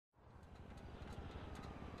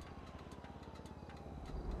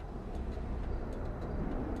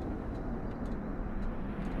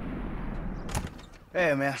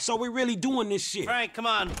Hey, man. So we really doing this shit? Frank, come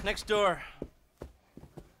on. Next door.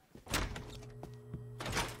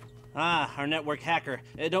 Ah, our network hacker.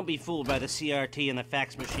 Don't be fooled by the CRT and the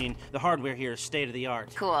fax machine. The hardware here is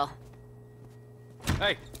state-of-the-art. Cool.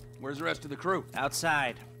 Hey, where's the rest of the crew?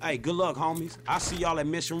 Outside. Hey, good luck, homies. I'll see y'all at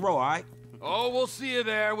Mission Row, all right? Oh, we'll see you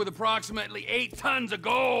there with approximately 8 tons of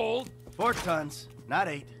gold. 4 tons, not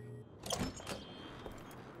 8.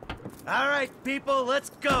 All right, people,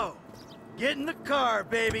 let's go. Get in the car,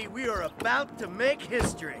 baby. We are about to make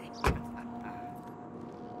history.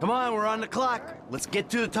 Come on, we're on the clock. Let's get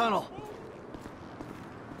to the tunnel.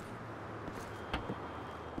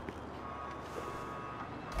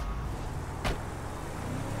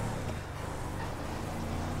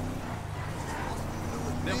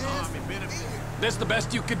 This the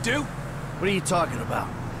best you could do? What are you talking about?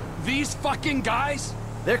 These fucking guys?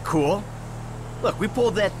 They're cool. Look, we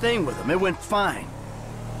pulled that thing with them. It went fine.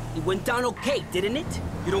 It went down okay, didn't it?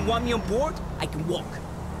 You don't want me on board? I can walk.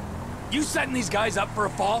 You setting these guys up for a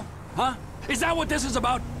fall? Huh? Is that what this is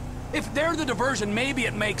about? If they're the diversion, maybe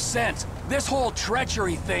it makes sense. This whole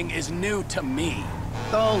treachery thing is new to me.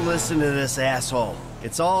 Don't listen to this asshole.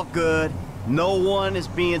 It's all good. No one is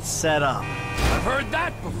being set up. I've heard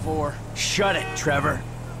that before. Shut it, Trevor.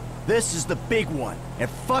 This is the big one. And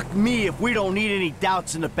fuck me if we don't need any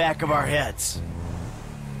doubts in the back of our heads.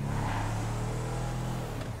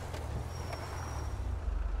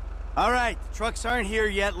 All right, the trucks aren't here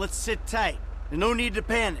yet. Let's sit tight. There's no need to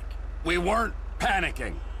panic. We weren't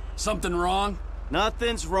panicking. Something wrong?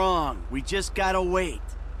 Nothing's wrong. We just gotta wait.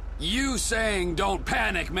 You saying don't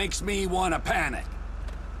panic makes me want to panic.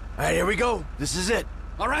 All right, here we go. This is it.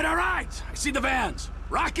 All right. I see the vans.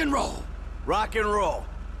 Rock and roll. Rock and roll.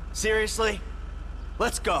 Seriously?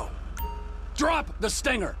 Let's go. Drop the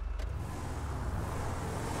stinger.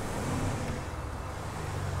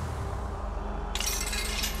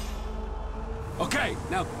 Okay,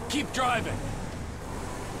 now keep driving.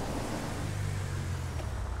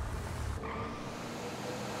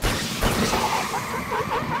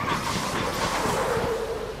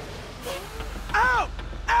 Out!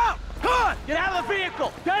 Out! Come on! Get out of the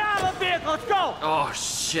vehicle! Get out of the vehicle! Let's go! Oh,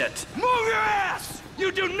 shit. Move your ass!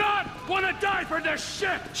 You do not want to die for this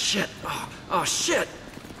shit! Shit! Oh, shit!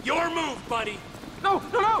 Your move, buddy. No!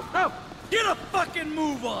 Get a fucking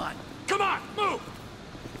move on! Come on, move.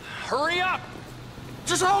 Hurry up.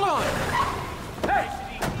 Just hold on! Hey!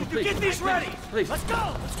 You get these ready! Please. Let's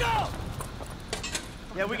go! Let's go!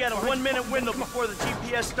 Yeah, we got a 1-minute window before the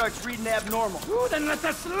GPS starts reading abnormal. Ooh, then let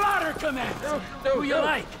the slaughter commence. Who you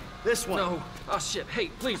like? This one. No. Oh, shit. Hey,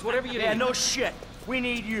 please, whatever you Yeah, need. no shit. We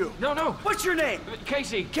need you. No. What's your name?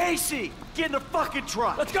 Casey. Casey! Get in the fucking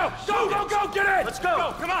truck! Let's go. Go, get in. Let's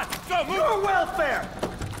go! Come on, go, move. Your welfare!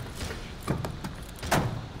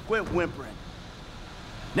 Quit whimpering.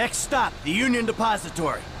 Next stop, the Union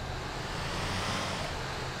Depository.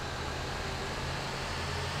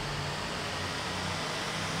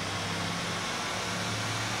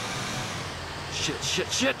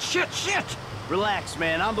 Shit! Relax,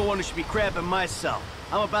 man. I'm the one who should be crapping myself.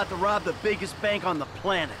 I'm about to rob the biggest bank on the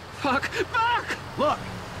planet. Fuck! Look,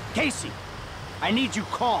 Casey, I need you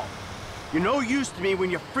calm. You're no use to me when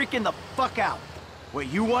you're freaking the fuck out. What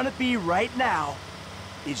you want to be right now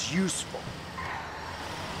is useful.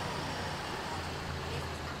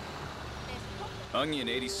 Onion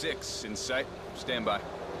 86 in sight. Stand by.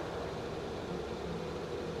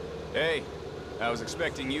 Hey, I was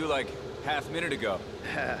expecting you like half a minute ago.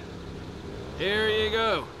 Here you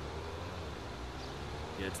go.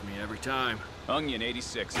 Gets me every time. Onion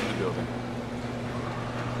 86 in the building.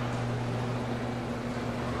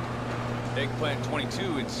 Eggplant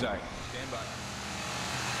 22 in sight. Stand by.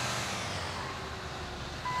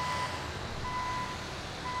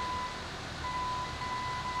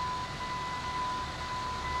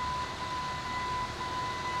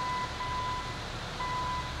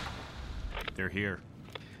 They're here.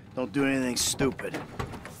 Don't do anything stupid.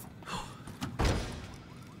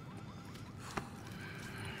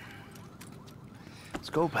 Let's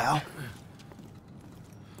go, pal.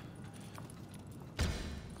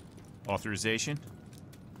 Authorization?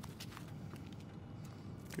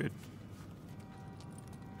 Good.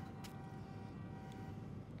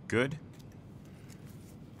 Good.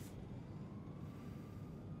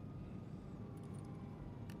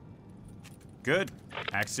 Good.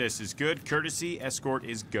 Access is good. Courtesy escort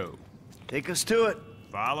is go. Take us to it.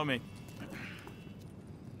 Follow me.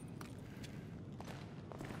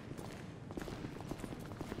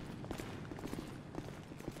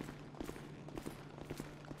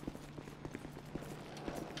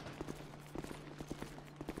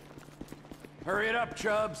 Hurry it up,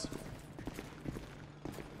 Chubbs.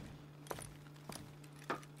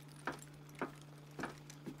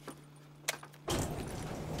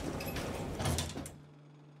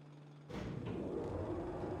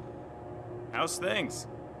 How's things?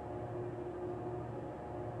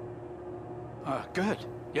 Good.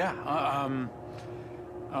 Yeah,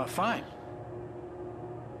 fine.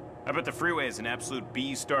 I bet the freeway is an absolute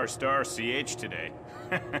B-star CH today.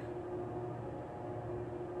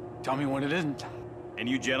 Tell me when it isn't. And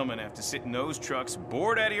you gentlemen have to sit in those trucks,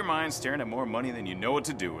 bored out of your minds, staring at more money than you know what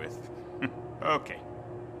to do with. Okay.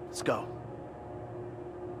 Let's go.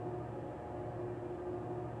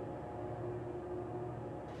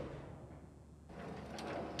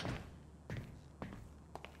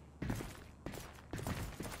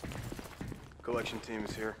 Collection team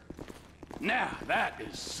is here. Now, that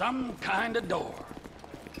is some kind of door.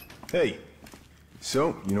 Hey,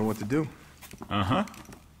 so, you know what to do? Uh-huh.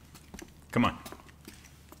 Come on.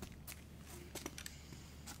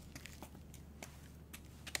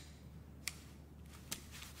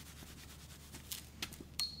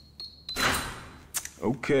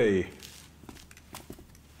 Okay.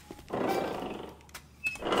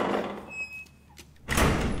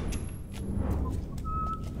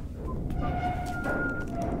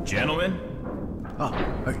 Gentlemen? Oh,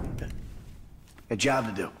 okay. A job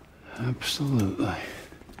to do. Absolutely.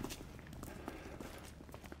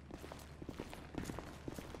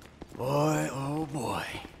 Boy, oh boy.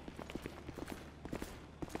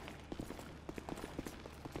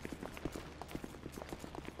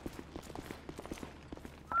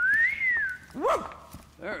 Woo!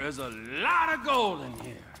 There is a lot of gold in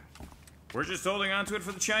here. We're just holding on to it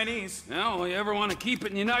for the Chinese. Now, you ever want to keep it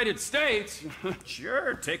in the United States?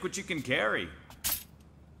 Sure, take what you can carry.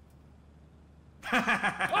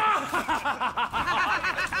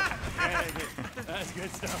 That's good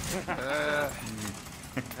stuff.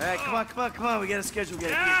 All right, come on. We got a schedule. We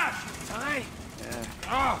gotta Yeah! Aye. Yeah.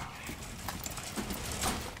 Oh.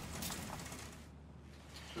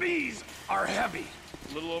 These are heavy.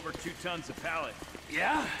 A little over 2 tons a pallet.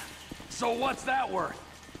 Yeah? So what's that worth?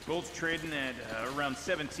 Gold's trading at around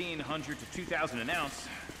 1,700 to 2,000 an ounce.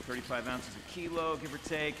 35 ounces a kilo, give or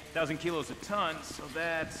take. 1,000 kilos a ton, so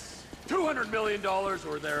that's... $200 million or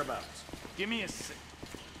thereabouts. Give me a sec.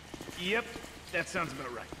 Yep, that sounds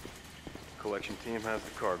about right. Collection team has the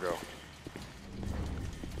cargo.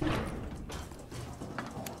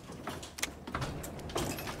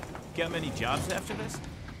 Got many jobs after this?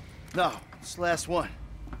 No, it's the last one.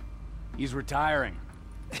 He's retiring.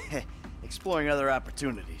 Exploring other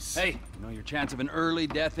opportunities. Hey, you know your chance of an early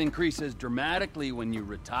death increases dramatically when you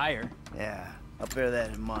retire. Yeah, I'll bear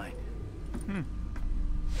that in mind.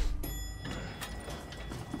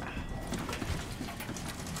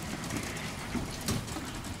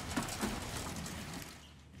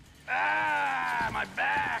 Ah, my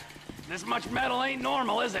back! This much metal ain't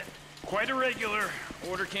normal, is it? Quite irregular.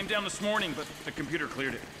 Order came down this morning, but the computer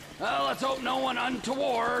cleared it. Well, let's hope no one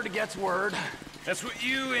untoward gets word. That's what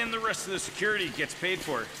you and the rest of the security gets paid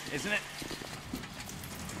for, isn't it?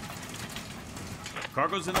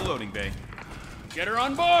 Cargo's in the loading bay. Get her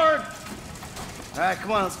on board! All right,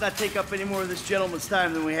 come on. Let's not take up any more of this gentleman's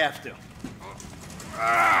time than we have to.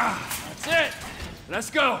 That's it! Let's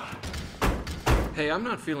go! Hey, I'm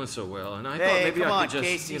not feeling so well, and I thought Hey, maybe come I on, could just,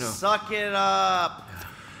 Casey, you know... suck it up.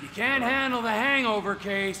 You can't handle the hangover,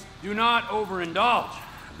 Case. Do not overindulge.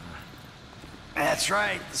 That's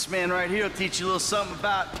right. This man right here will teach you a little something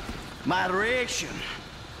about moderation.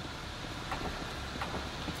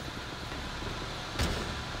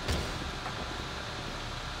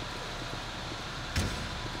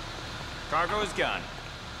 Cargo is gone.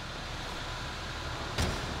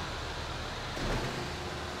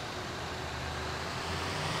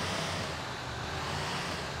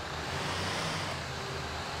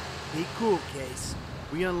 Be cool, Case.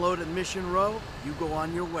 We unload at Mission Row, you go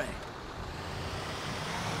on your way.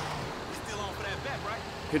 Still on for that bet, right?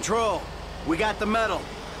 Control, we got the metal.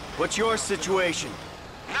 What's your situation?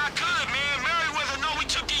 Not good, man. Merriweather know we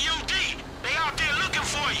took the UD. They out there looking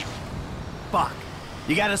for you. Fuck.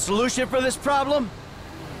 You got a solution for this problem?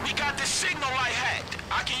 We got this signal light hacked.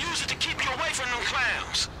 I can use it to keep you away from them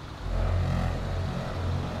clowns.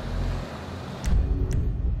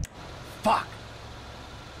 Fuck.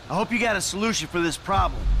 I hope you got a solution for this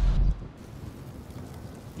problem.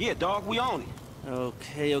 Yeah, dog, we own it.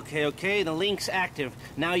 Okay. The link's active.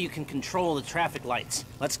 Now you can control the traffic lights.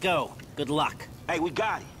 Let's go. Good luck. Hey, we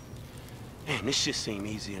got it. Man, this shit seem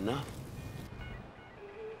easy enough.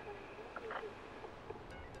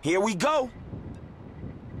 Here we go.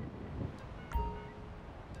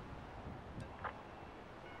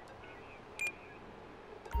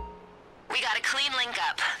 We got a clean link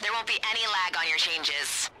up. There won't be any lag on your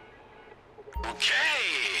changes.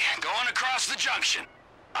 Okay, going across the junction.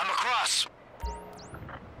 I'm across.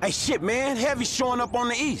 Hey, shit, man. Heavy's showing up on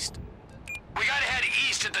the east. We gotta head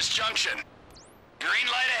east at this junction. Green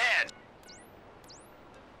light ahead.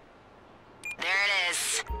 There it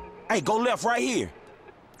is. Hey, go left right here.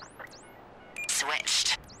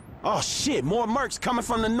 Switched. Oh shit, more mercs coming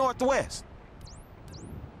from the northwest.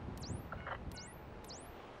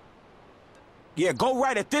 Yeah, go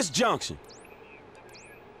right at this junction.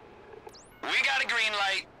 We got a green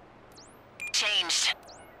light. Changed.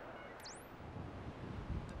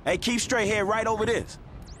 Hey, keep straight, head right over this.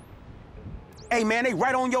 Hey man, they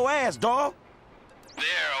right on your ass, dawg. They're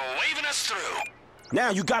waving us through.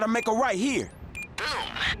 Now you gotta make a right here.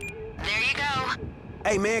 Boom. There you go.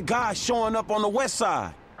 Hey man, guys showing up on the west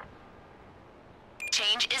side.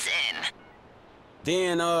 Change is in.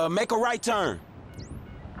 Then make a right turn.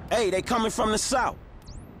 Hey, they coming from the south.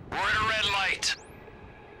 We're at a red light.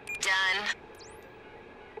 Done.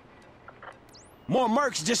 More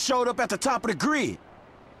mercs just showed up at the top of the grid.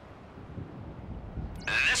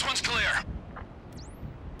 This one's clear.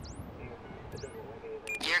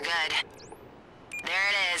 You're good. There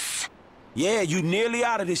it is. Yeah, you nearly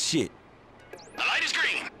out of this shit. The light is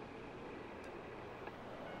green.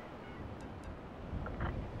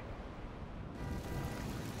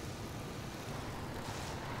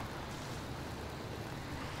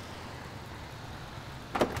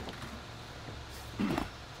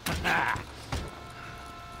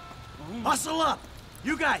 Hustle up!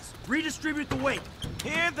 You guys, redistribute the weight.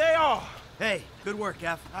 Here they are. Hey, good work,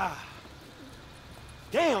 F.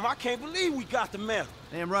 Damn, I can't believe we got the medal.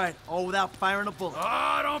 Damn right, all without firing a bullet.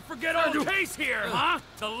 Oh, don't forget our case here, huh?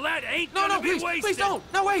 The lead ain't gonna be wasted. Please don't!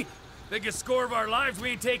 No, wait! Biggest score of our lives, we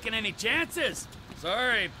ain't taking any chances.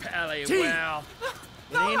 Sorry, Pally, T. well...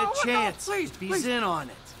 It ain't a chance. Please, He's in on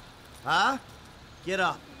it. Huh? Get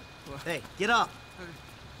up. Hey, get up.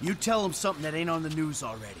 You tell him something that ain't on the news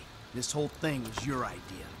already. This whole thing was your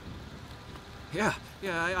idea. Yeah,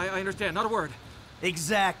 I understand. Not a word.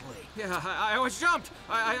 Exactly. Yeah, I was jumped.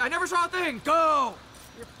 I never saw a thing. Go!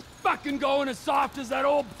 You're fucking going as soft as that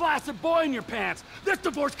old flaccid boy in your pants. This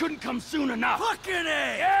divorce couldn't come soon enough. Fucking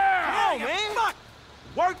A! Yeah! Come on, man. Fuck.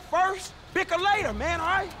 Work first, bicker later, man, all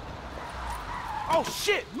right? Oh,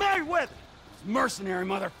 shit, Merriweather. Mercenary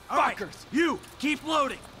motherfuckers. All right, you, keep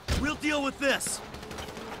loading. We'll deal with this.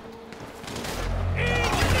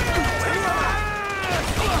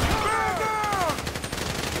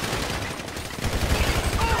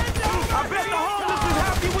 I bet the homeless is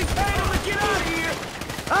happy we paid them to get out of here.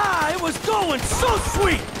 Ah, it was going so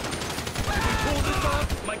sweet! If we pull this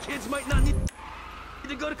off, my kids might not need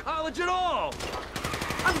to go to college at all.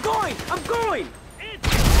 I'm going! Incoming,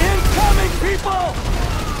 people!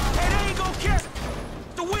 Hey, they ain't gonna catch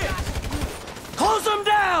the whip. Close them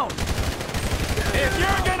down! If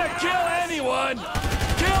you're gonna kill anyone,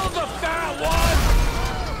 kill the fat one!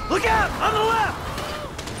 Look out! On the left!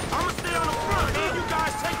 I'ma stay on the front, man. You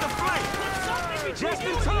guys take the flank. Just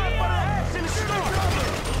in time for the action to start.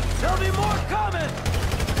 There'll be more coming!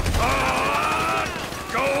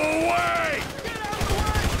 Go away!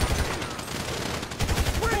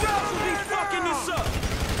 Where else will be fucking this up?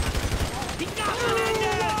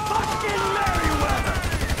 Fucking Merriweather!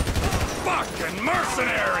 Fucking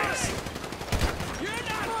mercenaries!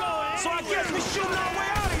 So I guess we shooting our way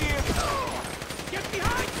out of here. Get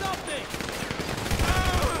behind something!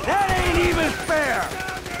 That ain't even fair!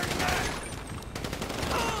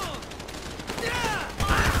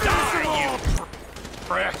 Die, you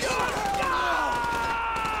prick!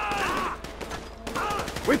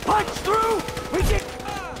 We punch through! We get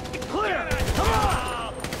clear! Come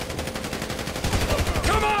on!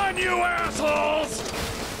 Come on, you assholes!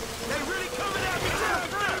 They really coming at me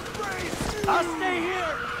too. I'll stay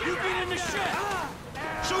here! You get in the shed!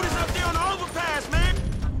 Shooters up there on the overpass, man.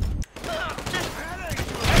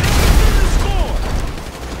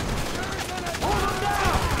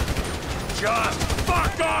 Just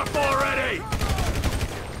fuck off already!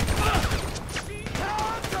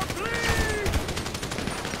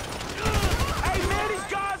 Hey, man, these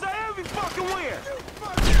guys are every fucking where.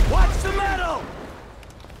 Watch the metal!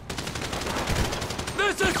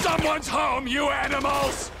 This is someone's home, you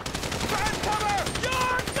animals!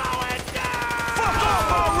 You're going down! Fuck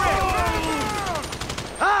off already!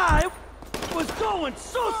 Ah, it was going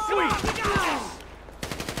so sweet!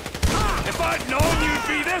 If I'd known you'd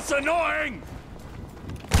be this annoying!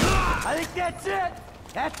 I think that's it!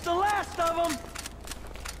 That's the last of them!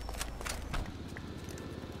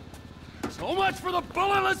 So much for the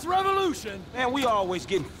bulletless revolution! Man, we always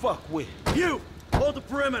getting fucked with. You! Hold the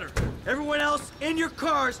perimeter! Everyone else, in your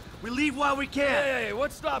cars! We leave while we can! Hey,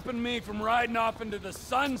 what's stopping me from riding off into the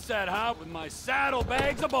sunset, huh? With my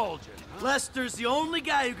saddlebags a-bulging? Lester's the only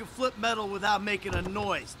guy who can flip metal without making a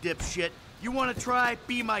noise, dipshit. You want to try?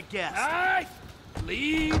 Be my guest. All right,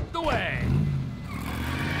 lead the way.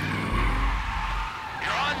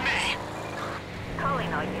 You're on me.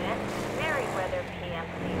 Calling all units. Meriwether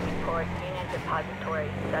PMC report unit depository.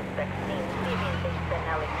 Suspect seen leaving base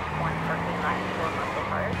Benelli. One parking lot for muscle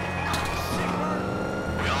cars.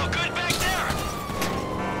 We all good back there?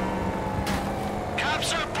 Cops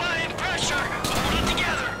are applying pressure. Hold it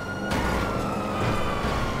together.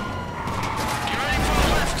 Get ready for a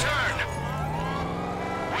left turn.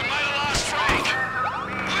 We might have lost Frank.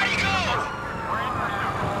 Where'd he go?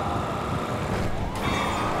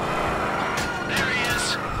 There he is.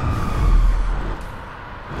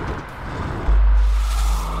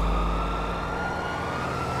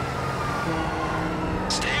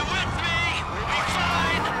 Stay with me. We'll be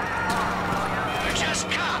fine. They're just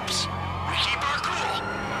cops. We keep our cool.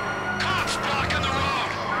 Cops blocking the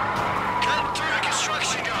road. Cut through the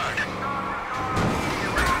construction yard.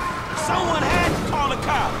 Someone had to call the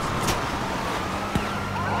cops.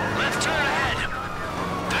 Left turn ahead.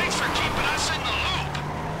 Thanks for keeping us in the loop.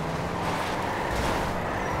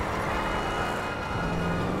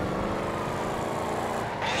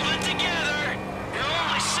 Hold it together. You're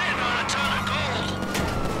only sitting on a ton of gold.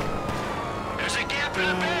 There's a gap in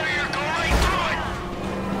the barrier. Go right through it.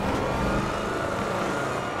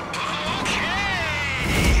 Okay.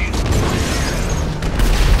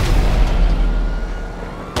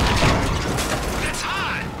 It's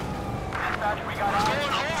hot. We're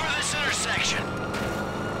going over this intersection.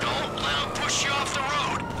 Don't let them push you off the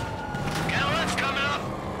road. Got a left coming up.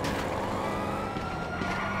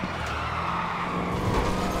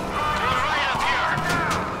 Going right up here.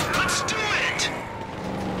 Let's do it.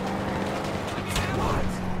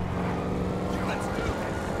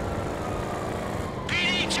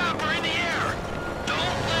 PD chopper in the air.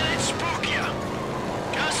 Don't let it spook you.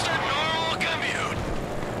 Just a normal commute.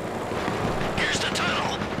 Here's the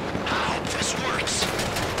tunnel. I hope this works.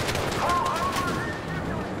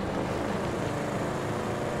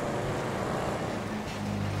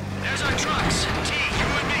 There's our trucks. T, you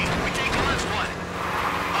and me. We take the left one.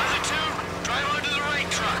 Other two, drive onto the right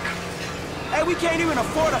truck. Hey, we can't even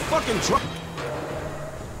afford a fucking truck.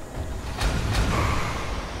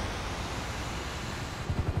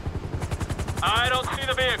 I don't see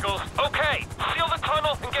the vehicles. Okay, seal the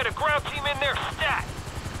tunnel and get a ground team in there stat.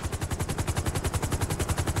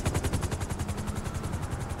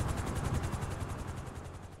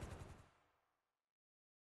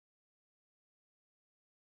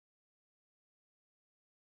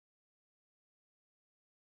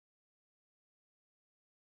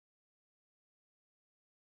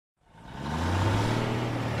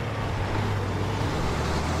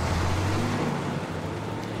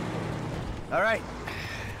 All right.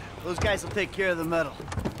 Those guys will take care of the metal.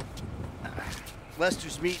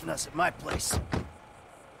 Lester's meeting us at my place.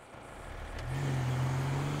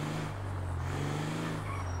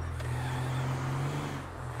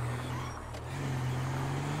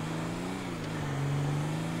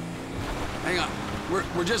 Hang on.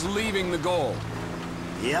 We're just leaving the goal.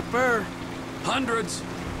 Yepper. Hundreds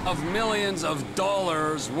of millions of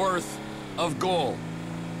dollars worth of gold.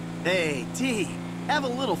 Hey, T, have a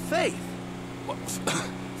little faith. What?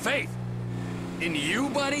 Faith? In you,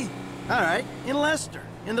 buddy? All right, in Lester,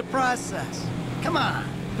 in the process. Come on,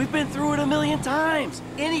 we've been through it a million times.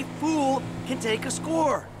 Any fool can take a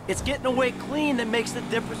score. It's getting away clean that makes the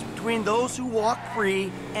difference between those who walk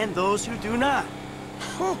free and those who do not.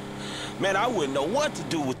 Man, I wouldn't know what to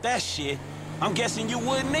do with that shit. I'm guessing you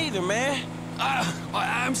wouldn't either, man.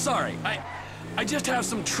 I'm sorry. I just have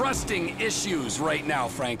some trusting issues right now,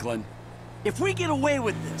 Franklin. If we get away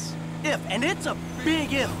with this, and it's a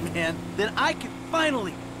big if, man, then I can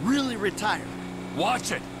finally really retire.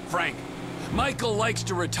 Watch it, Frank. Michael likes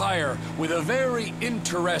to retire with a very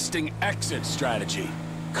interesting exit strategy.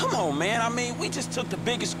 Come on, man. I mean, we just took the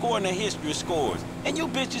biggest score in the history of scores, and you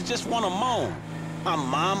bitches just want to moan. My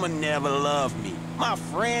mama never loved me. My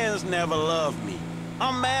friends never loved me.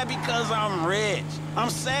 I'm mad because I'm rich. I'm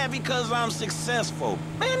sad because I'm successful.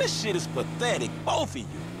 Man, this shit is pathetic, both of you.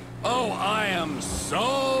 Oh, I am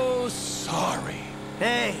so sorry.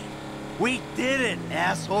 Hey, we did it,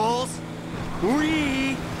 assholes.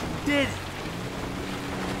 We did it.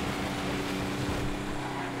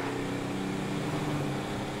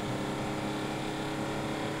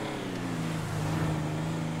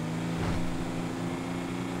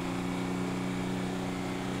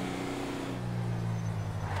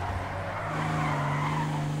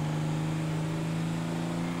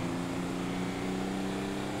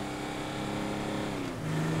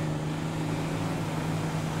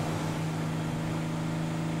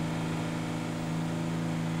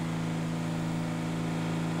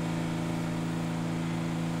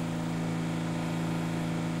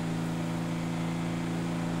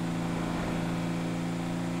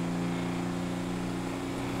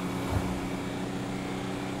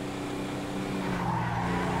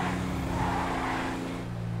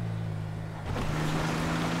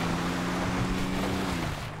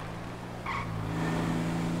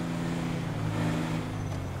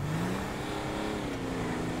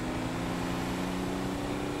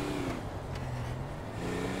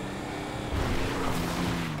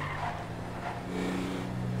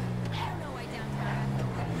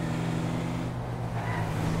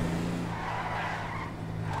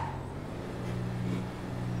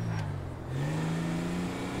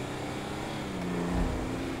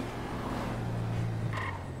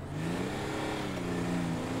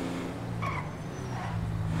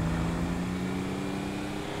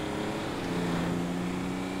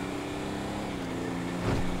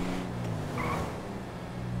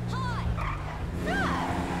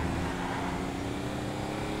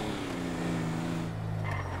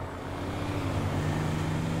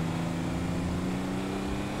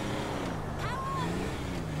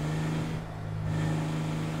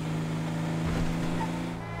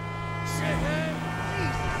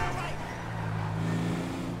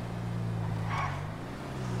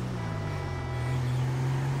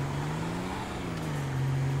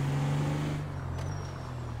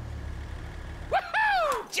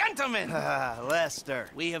 gentlemen. Lester.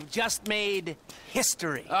 We have just made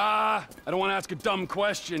history. I don't want to ask a dumb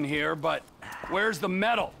question here, but where's the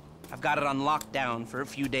metal? I've got it on lockdown for a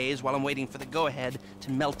few days while I'm waiting for the go-ahead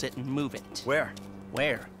to melt it and move it. Where?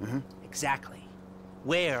 Where? Exactly.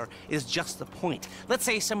 Where is just the point. Let's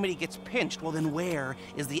say somebody gets pinched, well then where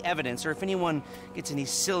is the evidence? Or if anyone gets any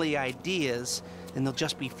silly ideas, then they'll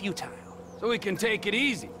just be futile. So we can take it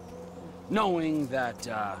easy, knowing that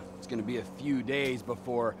it's gonna be a few days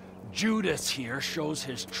before Judas here shows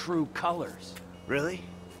his true colors. Really?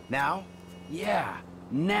 Now? Yeah,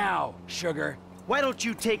 now, sugar. Why don't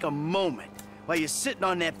you take a moment while you're sitting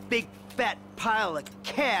on that big fat pile of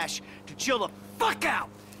cash to chill the fuck out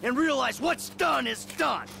and realize what's done is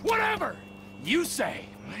done? Whatever you say.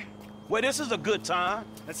 Well, this is a good time.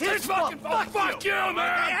 That's It's fucking fuck you,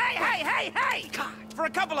 man! Hey! God, for a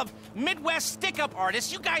couple of Midwest stick-up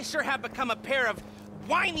artists, you guys sure have become a pair of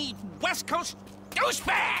whiny West Coast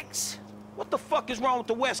douchebags! What the fuck is wrong with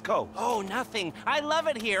the West Coast? Oh, nothing. I love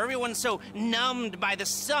it here. Everyone's so numbed by the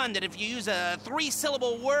sun that if you use a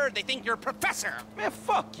 3-syllable word, they think you're a professor. Man,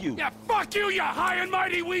 fuck you. Yeah, fuck you, you high and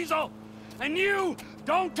mighty weasel! And you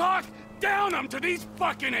don't talk down them to these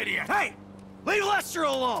fucking idiots! Hey! Leave Lester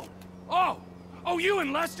alone! Oh, you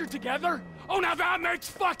and Lester together? Oh, now that makes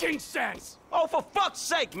fucking sense! Oh, for fuck's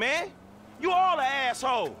sake, man. You all are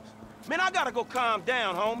assholes. Man, I gotta go calm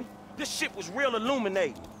down, homie. This shit was real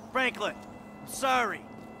illuminating. Franklin, I'm sorry.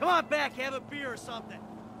 Come on back, have a beer or something.